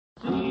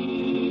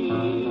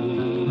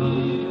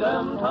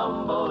come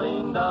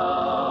tumbling down.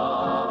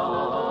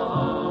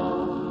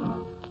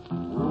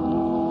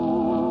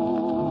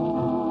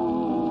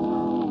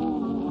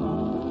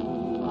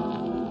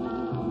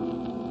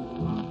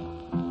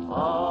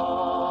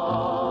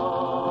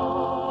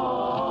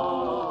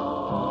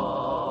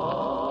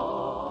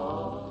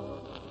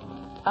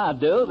 How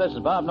do? This is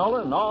Bob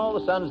Nolan and all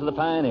the sons of the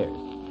pioneers.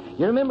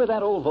 You remember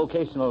that old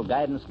vocational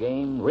guidance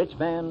game, rich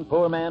man,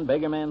 poor man,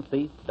 beggar man,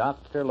 thief,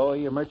 doctor,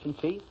 lawyer,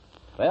 merchant, chief?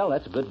 Well,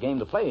 that's a good game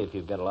to play if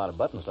you've got a lot of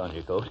buttons on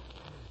your coat.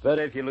 But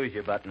if you lose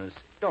your buttons,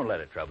 don't let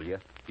it trouble you.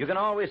 You can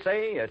always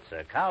say, it's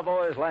a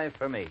cowboy's life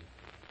for me.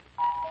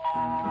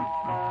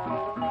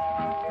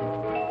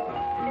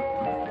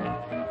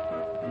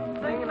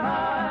 Singing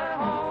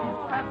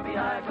hi-ho, happy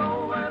I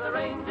go where the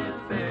range is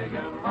big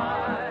and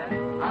wide.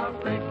 I'll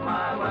stake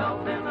my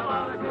wealth in a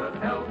lot of good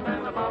health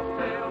and a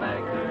bobtail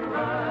leg to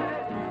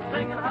ride.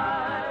 Singing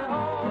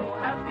hi-ho,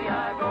 happy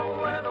I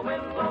go where the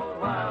wind blows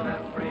wild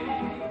and free.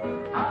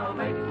 I'll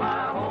make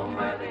my home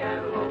where the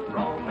antelope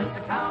roam. It's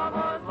a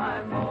cowboy's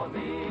life for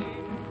me.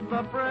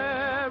 The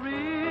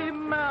prairie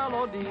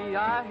melody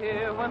I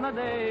hear when the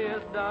day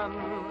is done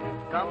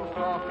comes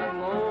soft and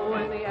low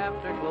in the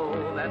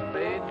afterglow that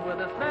fades with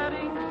the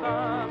setting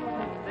sun.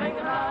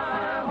 Singing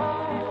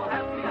hi-ho,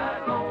 happy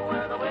I go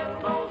where the wind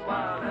blows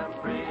wild and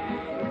free.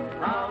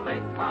 I'll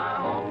make my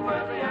home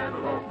where the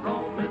antelope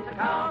roam. It's a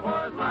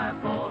cowboy's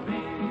life for me.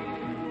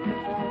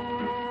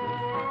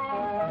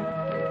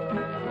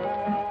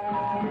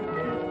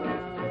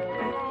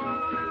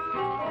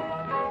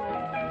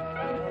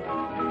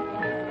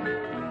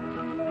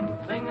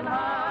 Singing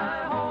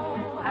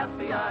hi-ho,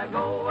 happy I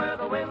go where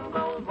the wind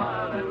blows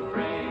wild and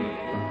free.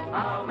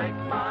 I'll make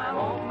my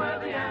home where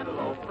the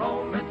antelope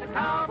roam. It's a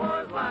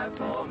cowboy's life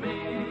for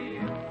me.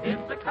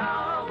 It's a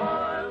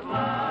cowboy's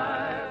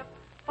life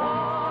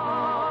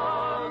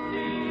for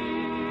me.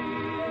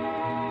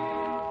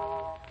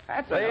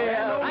 That's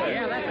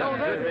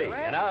Could be.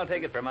 And I'll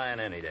take it for mine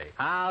any day.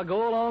 I'll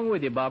go along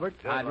with you, Bobbert.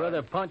 I'd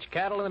rather punch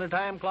cattle than a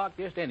time clock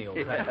just any old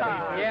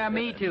time. Yeah,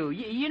 me too.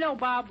 You know,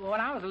 Bob, when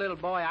I was a little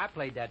boy, I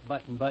played that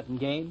button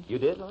game. You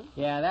did, Lon?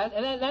 Yeah,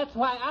 that's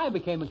why I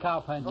became a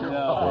cowpuncher.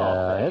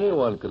 Yeah,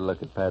 anyone could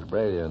look at Pat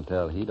Brady and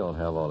tell he don't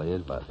have all of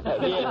his buttons.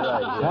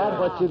 Pat,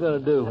 what you gonna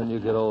do when you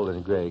get old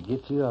and gray?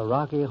 Get you a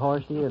Rocky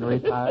horsey and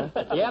retire?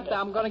 Yep,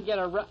 I'm gonna get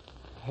a...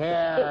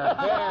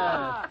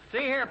 Here. See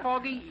here,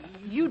 Foggy,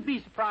 you'd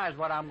be surprised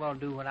what I'm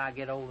going to do when I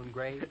get old and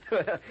gray.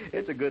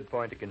 It's a good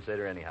point to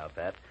consider anyhow,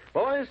 Pat.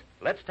 Boys,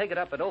 let's take it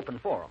up at open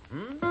forum,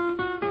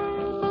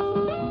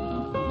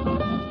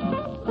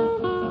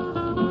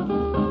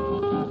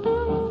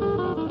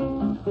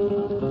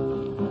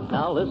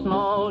 Now listen,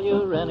 all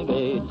you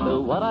renegades, to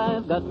what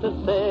I've got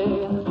to say.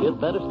 You'd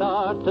better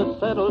start to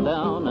settle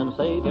down and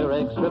save your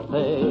extra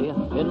pay.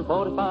 In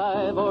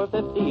 45 or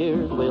 50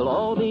 years, we'll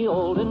all be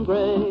old and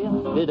gray.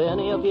 Did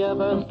any of you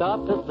ever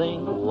stop to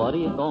think, what are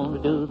you going to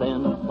do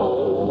then?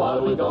 Oh, what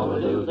are we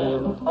going to do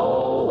then?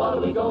 Oh, what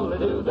are we going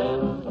to do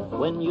then?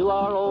 When you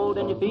are old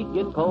and your feet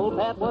get cold,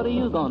 Pat, what are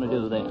you going to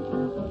do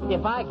then?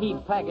 If I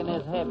keep packing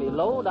this heavy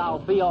load, I'll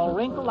be all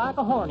wrinkled like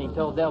a horny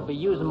toad. They'll be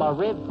using my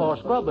ribs for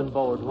scrubbing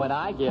boards when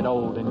I get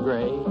old and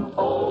gray.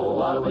 Oh,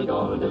 what are we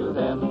going to do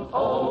then?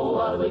 Oh,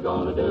 what are we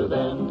going to do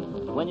then?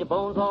 When your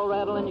bones all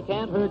rattle and you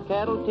can't herd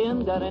cattle,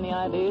 Tim, got any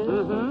ideas?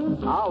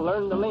 I'll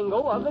learn the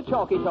lingo of the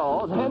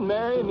Choctaws and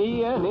marry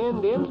me an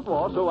Indian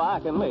squaw so I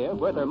can live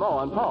with her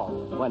ma and pa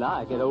when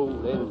I get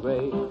old and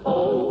gray.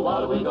 Oh,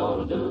 what are we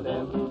going to do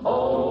then?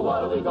 Oh,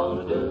 what are we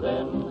going to do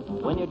then?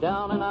 When you're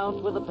down and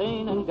out with the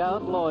pain and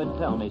gout, Lloyd,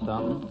 tell me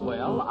something.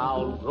 Well,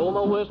 I'll grow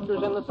my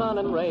whiskers in the sun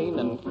and rain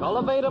and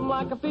cultivate 'em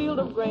like a field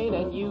of grain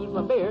and use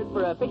my beard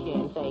for a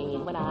fishing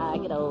seine when I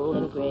get old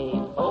and gray.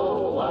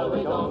 Oh, what are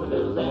we going to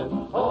do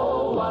then?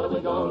 Oh, what are we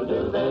going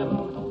to do then?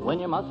 When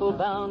you're muscle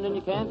bound and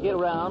you can't get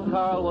around,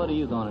 Carl, what are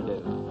you going to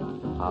do?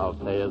 I'll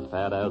stay as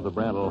fat as a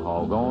brindle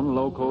hog on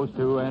low coast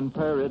too and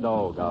prairie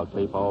dog. I'll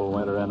sleep all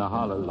winter in a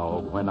hollow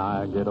log when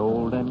I get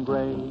old and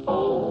gray.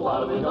 Oh,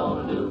 what are we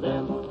going to do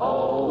then?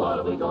 Oh, what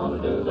are we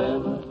going to do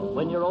then?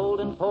 When you're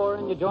old and poor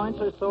and your joints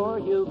are sore,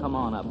 you come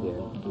on up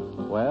here.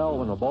 Well,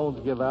 when my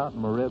bones give out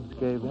and my ribs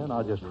cave in,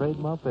 I'll just trade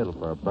my fiddle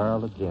for a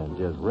barrel of gin.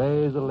 Just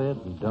raise the lid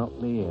and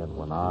dump me in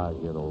when I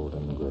get old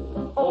and gray.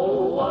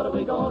 Oh, what are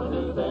we going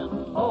to do then?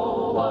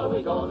 Oh, what are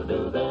we going to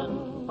do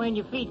then? When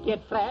your feet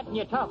get flat and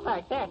you talk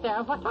like that,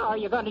 what are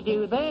you going to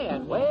do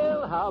then?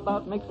 Well, how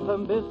about mix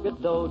some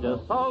biscuit dough?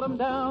 Just salt them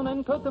down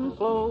and cook them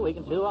slow. We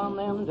can chew on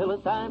them till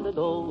it's time to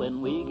go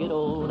when we get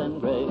old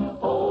and gray.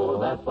 Oh,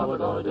 that's what we're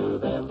going to do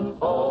then.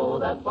 Oh,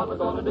 that's what we're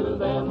going to do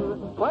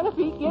then. When the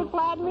feet get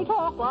flat and we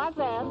talk like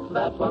that,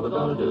 that's what we're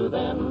going to do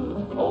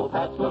then. Old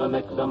Pat's going to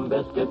mix some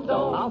biscuit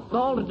dough. I'll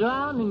salt it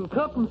down and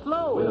cook them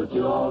slow. We'll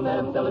chew on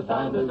them till it's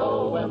time to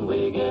go when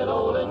we get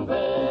old and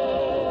gray.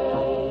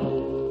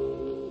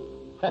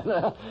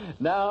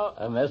 Now,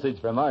 a message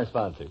from our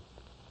sponsor.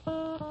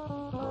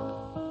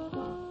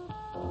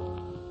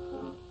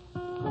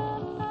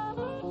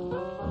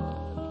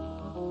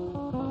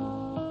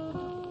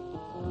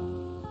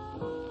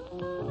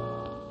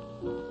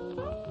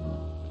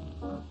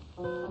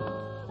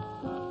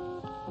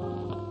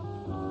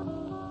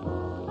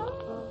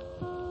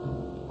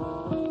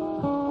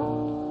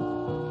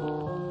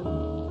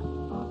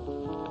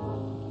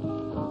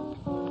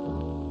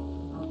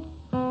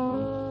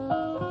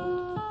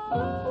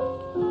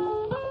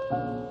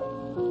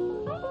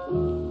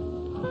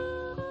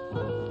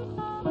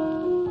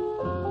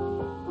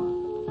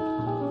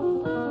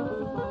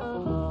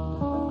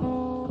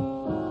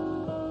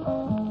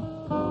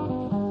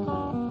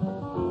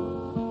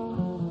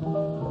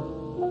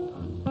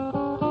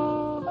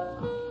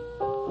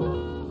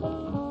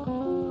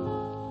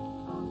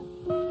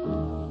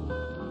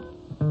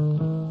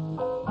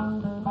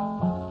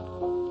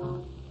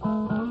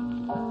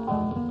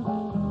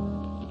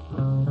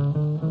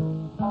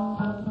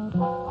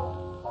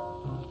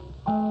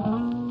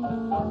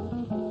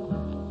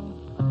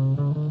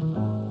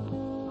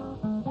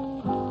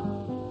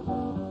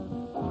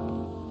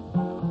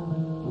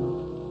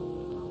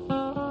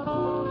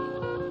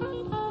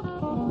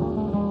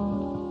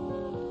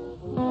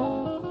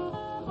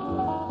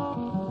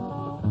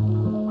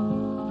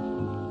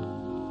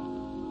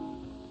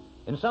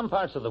 some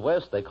parts of the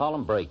West, they call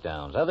them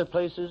breakdowns. Other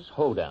places,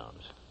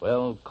 hoedowns.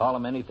 Well, call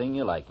them anything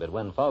you like, but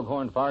when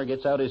Foghorn Farr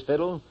gets out his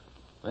fiddle,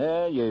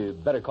 well, you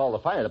better call the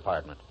fire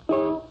department.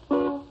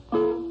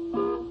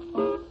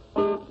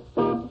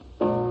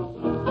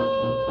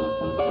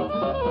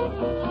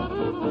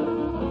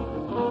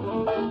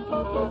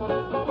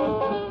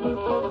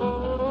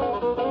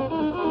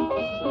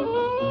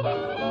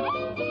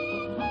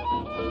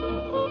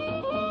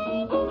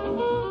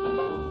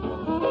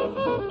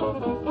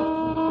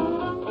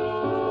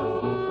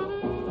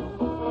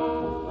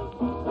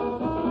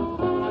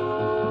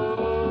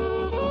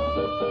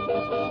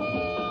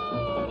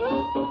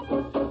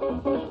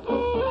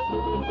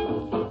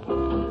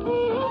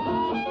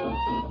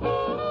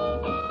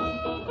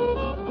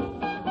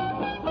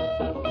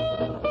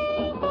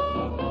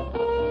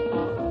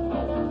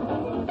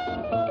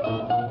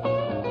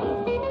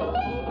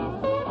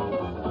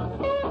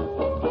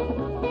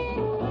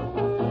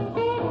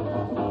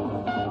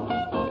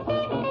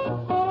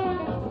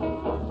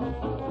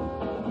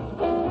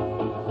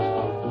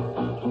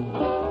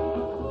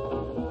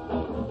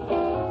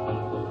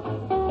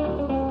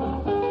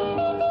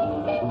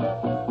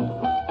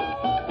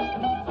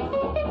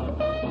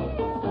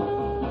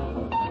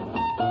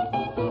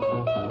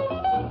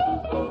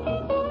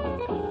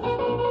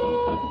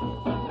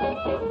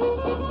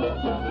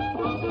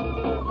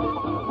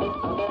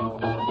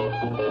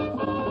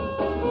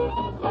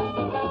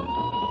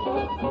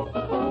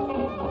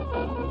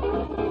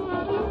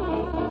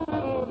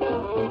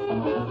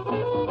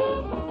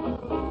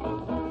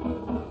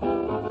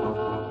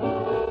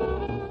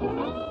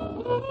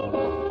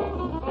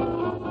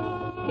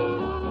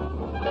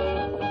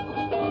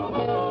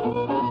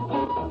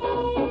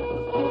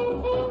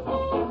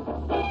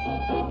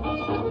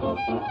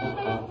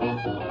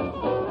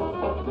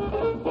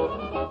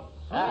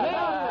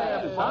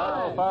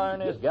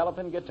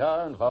 Galloping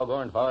guitar and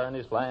Foghorn Farr and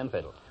his flying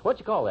fiddle. What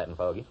you call that,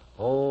 Foggy?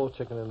 Oh,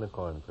 Chicken in the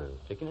Cornfield.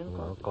 Chicken in the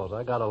Cornfield. Because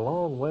I got a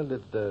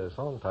long-winded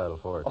song title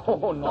for it.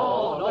 Oh,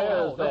 no.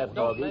 There's that,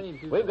 Foggy.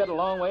 We've got a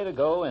long way to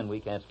go, and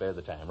we can't spare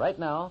the time. Right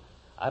now,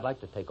 I'd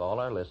like to take all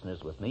our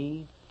listeners with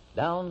me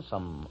down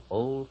some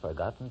old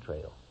forgotten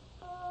trail.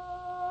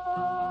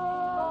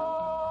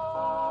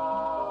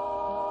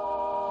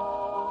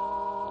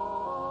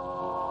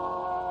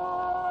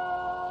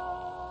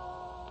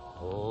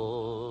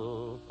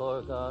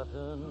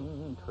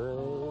 Forgotten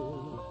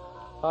trails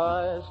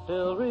I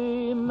still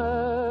remember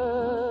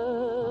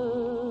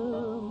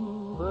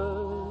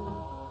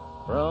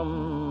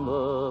from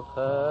the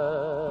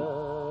past.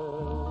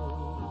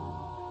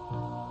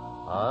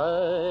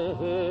 I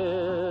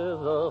hear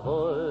the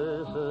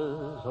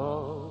voices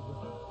of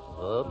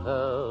the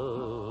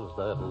pals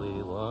that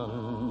we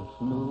once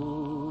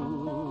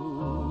knew.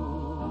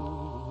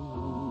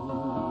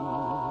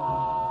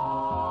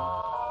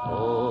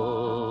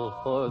 Oh,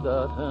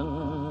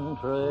 forgotten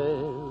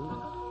trails,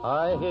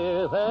 I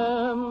hear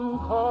them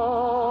calling,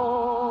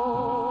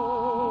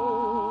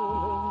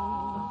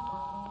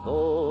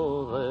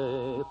 though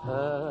they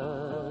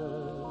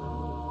pass.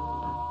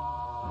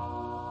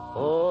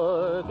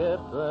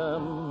 Forget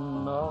them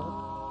not,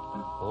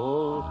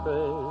 old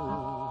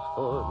trails,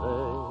 for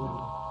they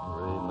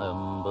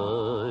remember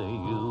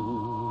you.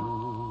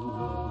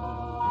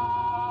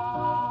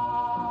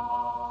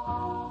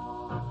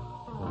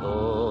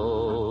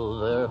 Though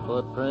their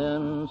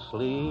footprints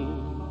sleep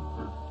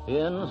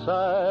in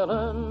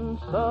silence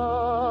somewhere,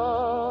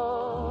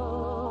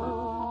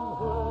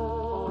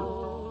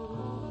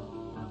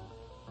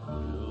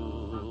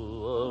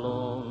 you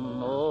alone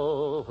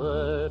know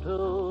where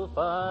to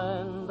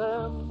find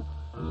them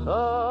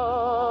somewhere.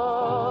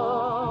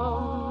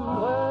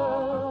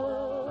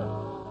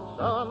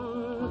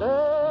 Someday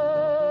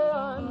I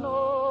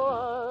know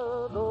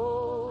I'll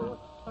go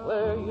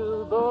where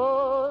you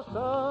go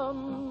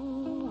somewhere.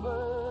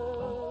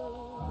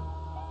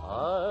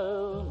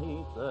 I'll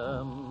meet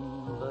them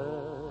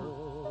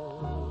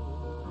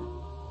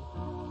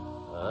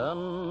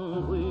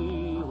and we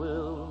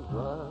will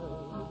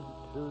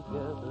ride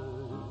together,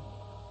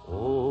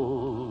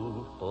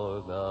 old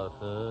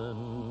forgotten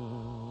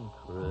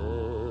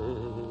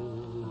trails.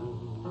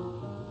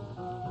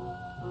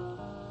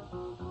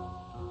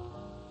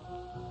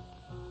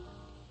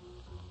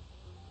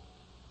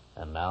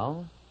 And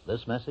now,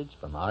 this message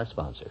from our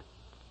sponsor.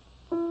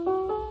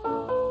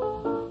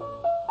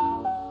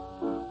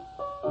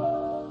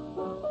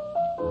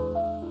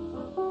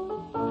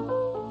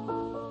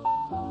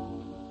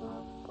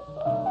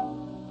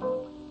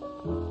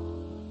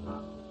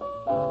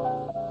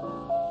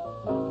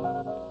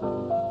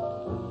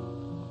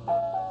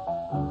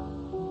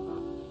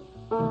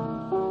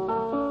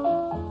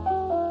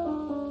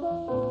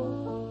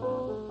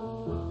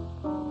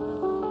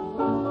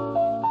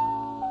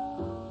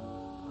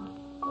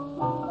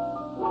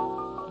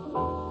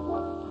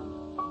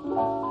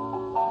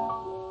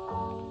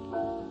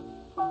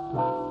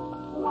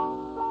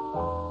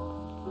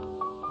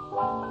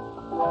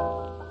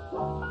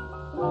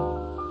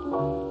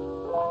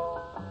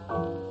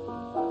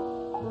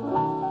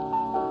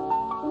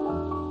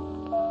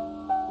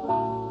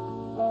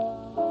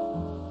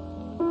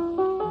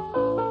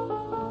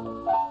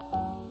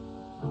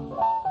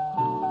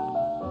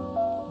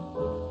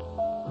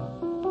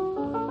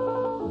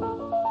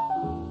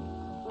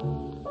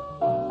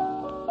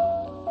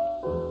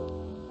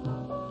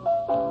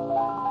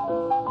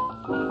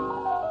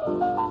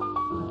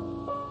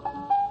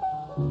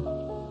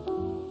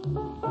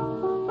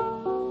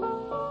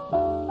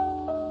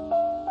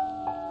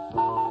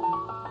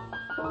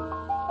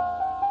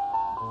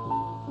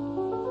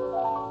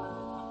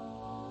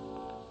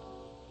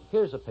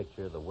 here's a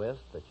picture of the West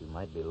that you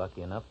might be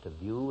lucky enough to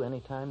view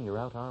any time you're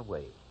out our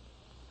way.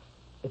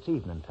 It's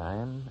evening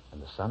time,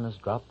 and the sun has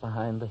dropped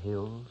behind the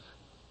hills,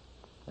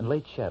 and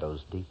late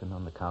shadows deepen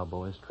on the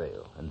cowboy's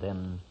trail, and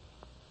then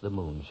the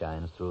moon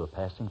shines through a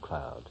passing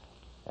cloud,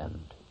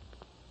 and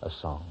a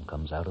song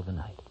comes out of the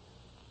night.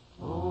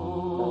 Moonlight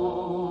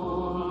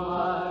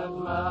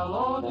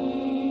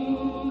melody,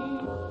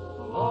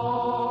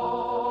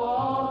 low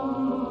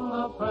on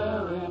the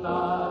prairie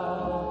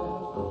night,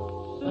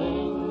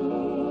 sing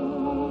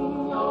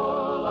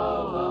your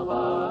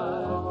lullaby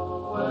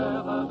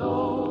where the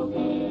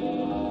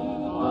doggies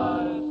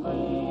lie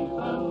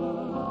sleeping.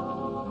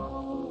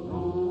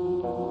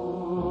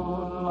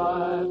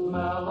 Moonlight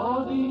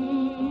melody,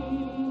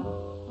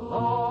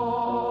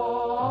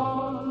 low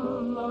on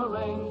the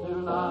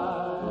reindeer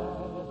night,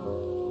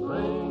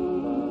 bring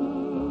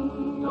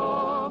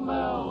your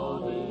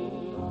melody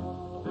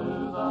to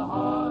the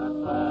hearts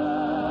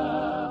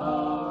that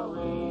are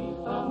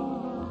weeping.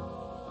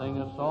 Sing a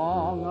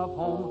song of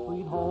home,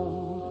 sweet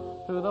home,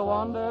 to the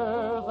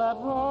wonders that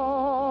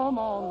roam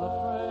on the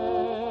trail.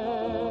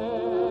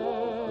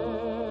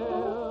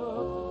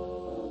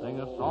 Sing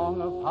a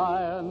song of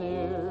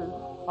pioneers,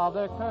 of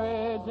their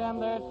courage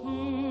and their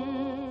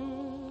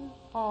tears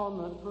on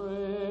the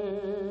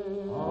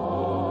trail.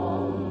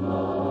 On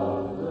the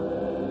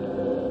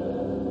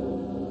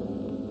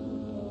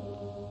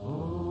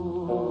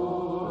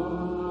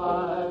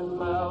moonlight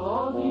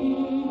melody,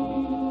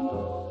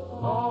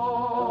 on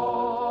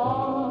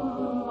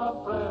the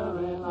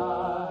prairie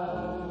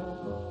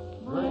night,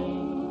 bring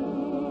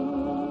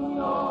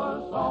your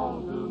song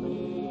to me,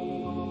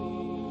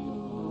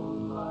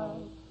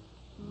 moonlight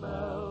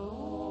melody.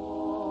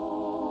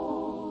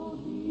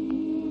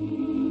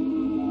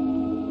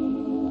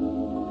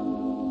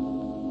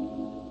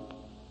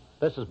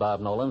 This is Bob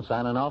Nolan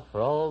signing off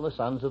for all the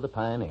sons of the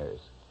pioneers.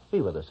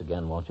 Be with us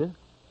again, won't you?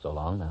 So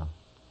long now.